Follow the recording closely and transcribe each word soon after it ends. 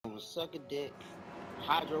suck a dick,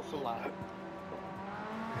 hydro for life.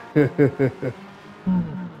 I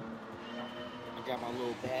got my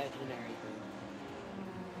little badge and everything.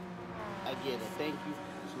 I get a thank you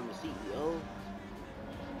from the CEO.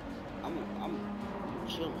 I'm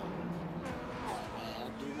chilling. I'm like, man, I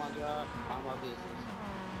do my job, mind my business.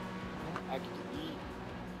 I get to eat.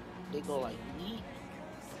 They go like, you eat,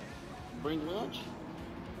 bring lunch.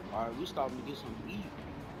 All right, we stopping to get something to eat.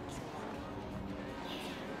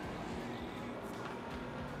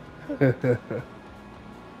 I'm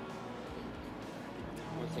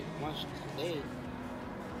gonna take lunch today.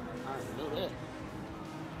 I already know that.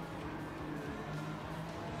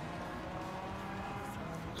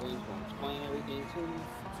 James gonna explain everything to me.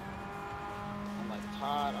 I'm like,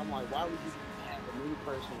 Todd, I'm like, why would you have a new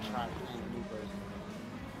person try to train a new person?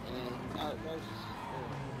 And then that's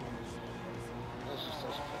just such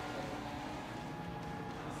a fuck up.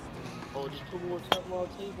 Oh, just put more Teflon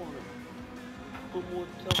tape on it. Put more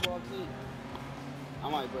Teflon tape.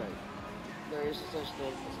 I'm like, bro, there is such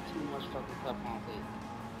thing as too much fucking Teflon tape.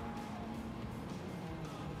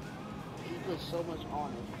 He put so much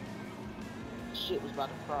on it. Shit was about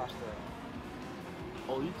to cross thread.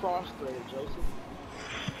 Oh, you cross threaded, Joseph?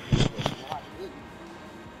 No, I didn't.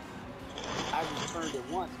 I just turned it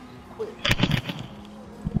once and quit.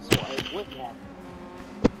 So it wouldn't happen.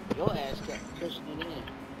 Your ass kept pushing it in.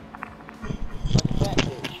 Like a fat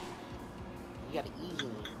bitch. You gotta ease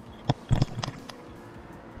in.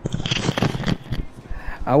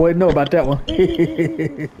 I wouldn't know about that one. But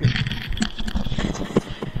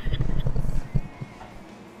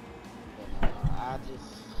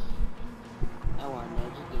I want man,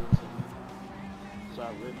 just give it to me. So I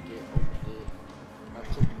ripped it, opened it. I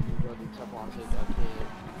took the majority of the Teflon tape I could,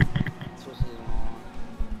 twisted it on,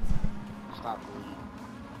 stopped the leak.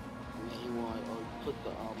 And then he wanted, oh, put the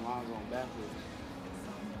lines on backwards.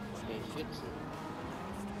 Okay, fix it.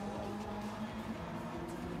 Like,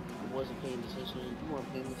 I wasn't paying attention. You weren't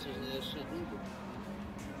paying attention to that shit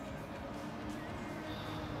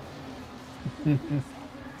either.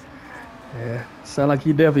 Yeah, sound like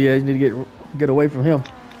you definitely need to get away from him.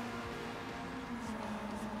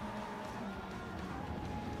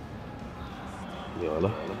 Yola.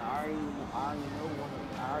 And I already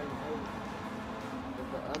know that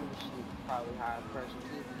the other machine is probably high pressure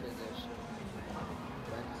too because of that shit.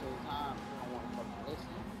 But at the same time, I don't want to fucking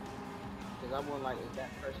listen because I want like, is that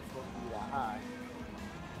pressure supposed to be that high?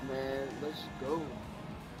 Man, let's go.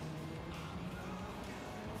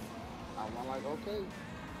 I want like, okay, you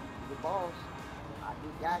the boss. I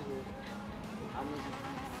just got here. I'm in the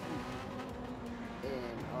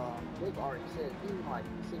and Nick already said he was like he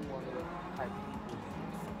seemed one of the type of people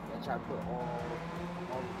that try to put all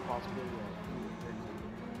the responsibility on you and your nigga.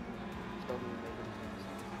 Just don't even make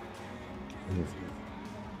any sense.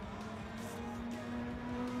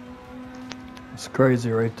 It's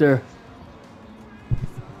crazy right there.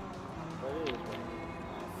 But it is what it is,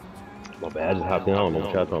 man. My bad. I just hopped in. I don't know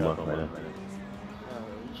what y'all talking about, man. You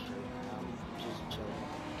straight, man. I'm just chilling.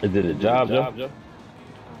 Is it a job, Joe?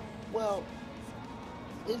 Well,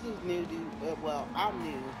 this is new, dude. Well, I'm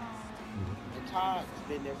new, and Todd's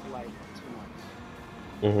been there for like 2 months.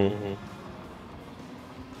 Mm-hmm.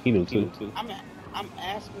 He knew too. I'm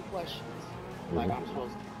asking questions like I'm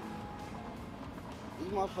supposed to.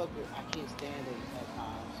 These motherfuckers, I can't stand him at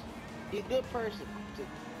times. He's a good person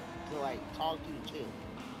to like talk to and chill.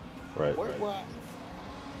 Right. Work wise,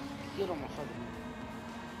 get on my fucking nerves.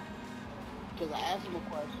 Because I asked him a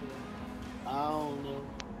question. I don't know.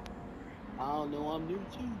 I don't know. I'm new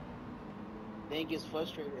too. Then gets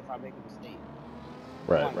frustrated if I make a mistake.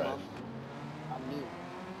 I'm Right. like, motherfucker, I'm new.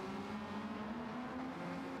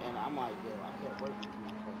 And I'm like, yo, I can't work with this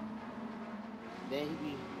motherfucker. Then he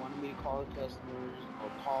be wanting me to call the customers or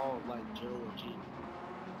call like Joe or G.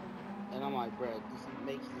 And I'm like, bruh, it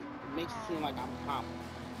makes it seem like I'm competent.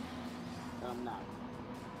 And I'm not.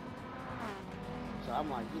 So I'm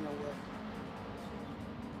like, you know what?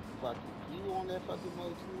 Fuck it. You on that fucking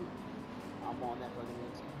mode too? I'm on that fucking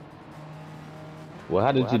mode too. Well,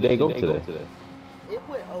 how did your day go today? It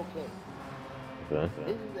went okay. Okay.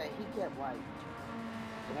 This is that he kept like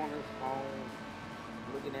on his phone,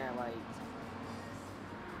 looking at like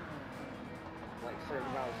certain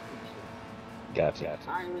about street shit. Gotcha.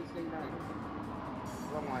 I ain't even say nothing.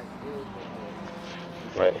 So I'm like, it is what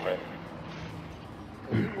it is. Right.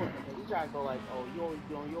 Cause he tried to go like, oh, you always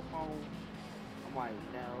be on your phone. I'm like,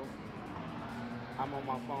 no, I'm on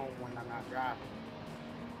my phone when I'm not driving.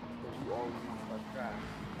 Cause you always motherfucker drive.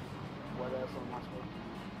 What else am I supposed to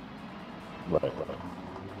do? Right.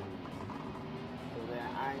 So then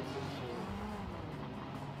I ain't say shit.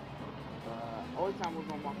 Only time I was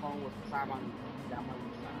on my phone was to sign my got my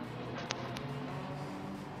new sign.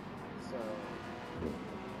 So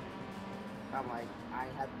I'm like, I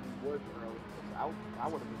had to be working early because I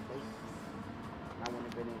would have been late and I wouldn't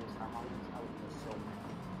have been able to sign my lease. I would have been so mad.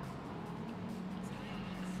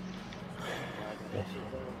 But I got that shit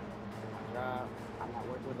done. Did my job. I'm not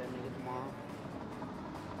working with that nigga tomorrow.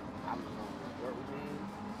 I'm just gonna work with him,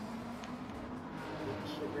 get the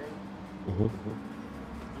shit ready,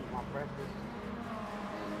 eat my breakfast,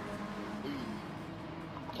 and leave.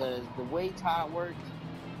 Because the way Todd works,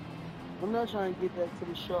 I'm not trying to get back to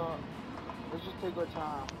the shop. Let's just take our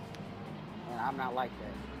time. And I'm not like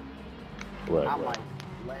that. Right, I'm right. like,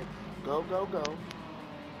 let's go, go, go.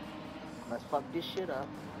 Let's fuck this shit up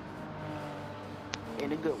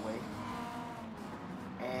in a good way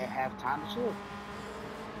and have time to chill.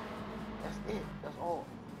 That's it. That's all.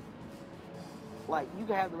 Like, you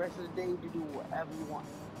can have the rest of the day to do whatever you want.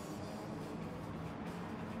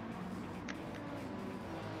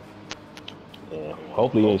 Yeah.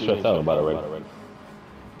 Hopefully you ain't stressed out about it right.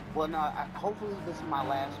 Well, no, hopefully this is my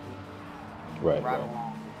last week. Right, Right right.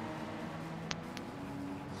 along.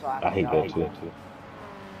 So I I can hate get that off. too.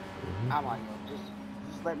 I'm like, yo, just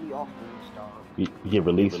let me off the leash, dog. You get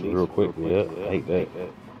released real quick. Yeah, I hate that.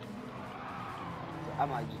 So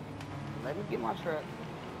I'm like, just let me get my truck.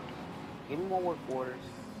 Give me more work orders.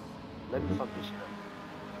 Let me fuck this shit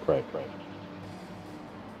up. Right, right.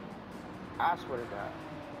 I swear to God.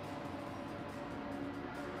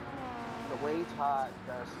 The way Todd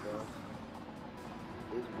does stuff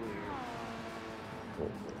is weird.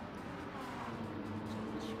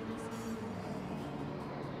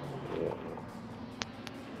 Yeah.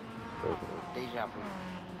 Deja vu.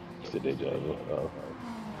 It's a deja vu.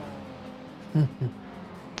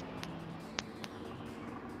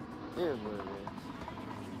 It is what it is.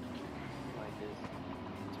 Like this.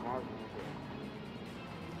 Tomorrow's a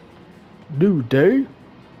New day.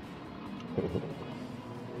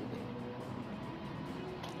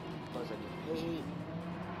 plus I get paid.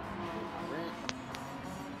 Pay my rent.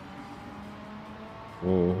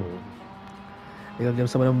 They gonna give him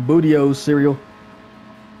some of them Bootios cereal.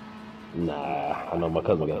 Nah, I know my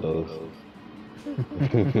cousin got those.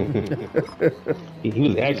 he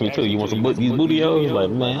was asking me too. You want some these bootios? Like,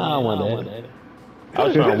 man, I don't want that. I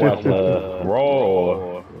was trying to watch Raw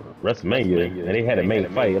or WrestleMania, and they had a main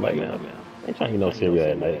fight. I'm like, man, I ain't trying to eat no cereal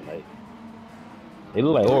at night. They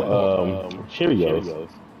look like Cheerios.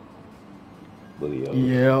 Bootios.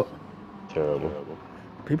 Yeah. Terrible.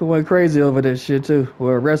 People went crazy over that shit too.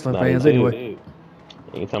 Well, wrestling fans anyway.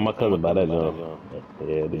 Anytime my cousin buy that junk,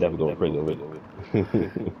 yeah, they definitely going crazy over it.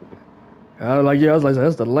 I was like,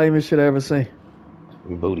 that's the lamest shit I ever seen.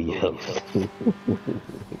 Bootios.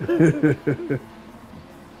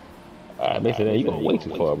 Alright, they said, you going way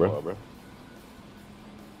too far, bro.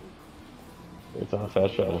 It's on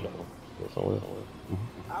fast travel. Somewhere.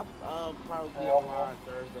 I'll probably be online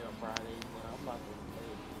Thursday or Friday, but I'm about to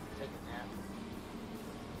take a nap.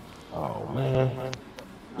 Oh, man.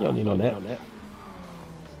 You don't need no nap.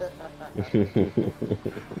 Nah,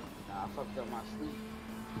 I fucked up my sleep.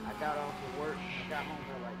 I got off of work. I got home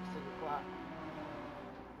at like 6 o'clock.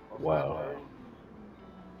 Or Wow. 5:30.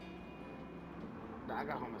 Nah, I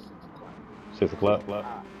got home at 6 o'clock. 6 o'clock? Yeah, I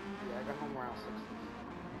got home around 6.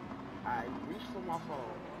 I reached for my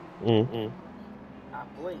phone. I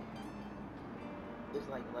blinked. It's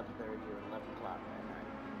like 11:30 or 11 o'clock at night.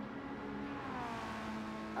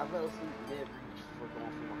 I fell asleep mid-reach for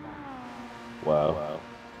going for my phone. Wow.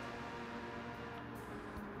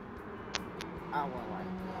 I went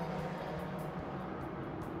like,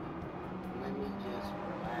 let me just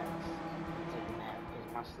relax and take a nap because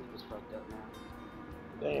my sleep is fucked up now.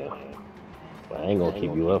 Damn. Well, I ain't gonna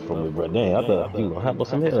keep you up from me, bro. Damn, I thought you gonna hop on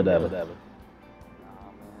some hell diving. Nah, man,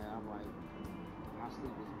 I'm like, my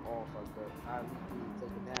sleep is all fucked up. I need to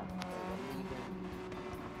take a nap because I'm leaving.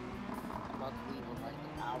 I'm about to leave in like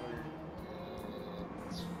an hour and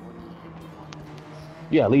 21 minutes.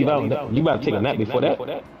 Yeah, leave out. You about to take a nap before that? I'm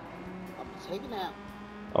gonna take a nap.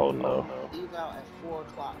 Oh, no. Leave out at 4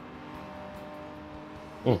 o'clock.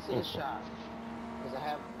 Get to the shop because I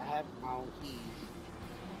have my own keys.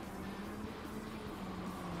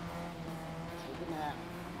 Take a nap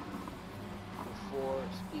before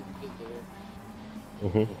people get there.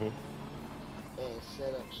 And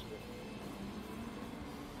set up shit.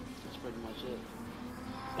 That's pretty much it.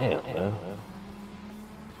 Damn, man.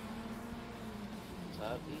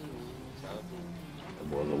 Top E, man. Top E. That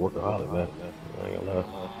boy's a workaholic, man. I ain't gonna lie. I'm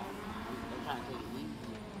trying to take it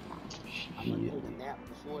easy. I'm gonna take a nap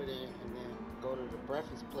before then, and then go to the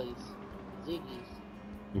breakfast place, Ziggy's,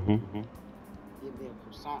 Give me a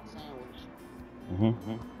croissant sandwich.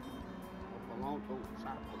 Mm-hmm. A bologna, oh,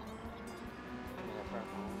 fried bologna. Give me that fried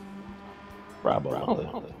bologna. Fried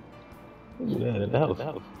bologna. You do that at the house.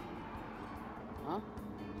 Huh?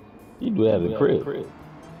 You do that at the crib.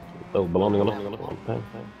 Throw bologna on the pan.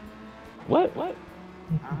 What? I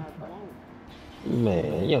have bologna.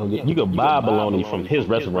 Man, you could buy bologna from his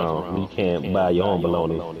restaurant. You can't buy your own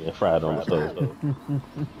bologna and fry it on the stove. No,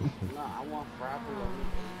 I want fried bologna,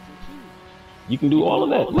 eggs, and cheese. You can do all of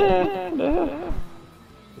that, man. The hell?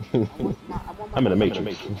 I want my I'm in the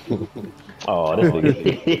Matrix. Oh, this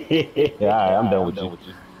nigga. All right, I'm done with you.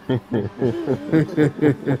 Get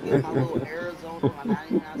my little Arizona, my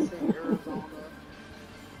 99-cent Arizona.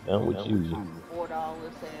 Done with you. My $4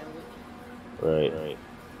 sandwich. Right.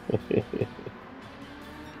 Take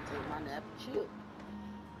my nap and chill.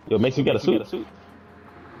 Yo, Mason, you got a suit?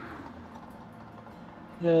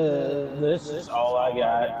 This is all I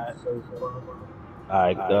got. All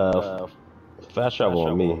right, fast travel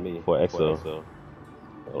on me for EXO.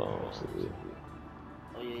 Hold on, let's see.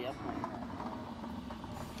 Oh yeah, y'all playing that.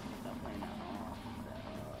 Y'all playing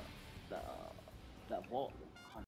that. That vault.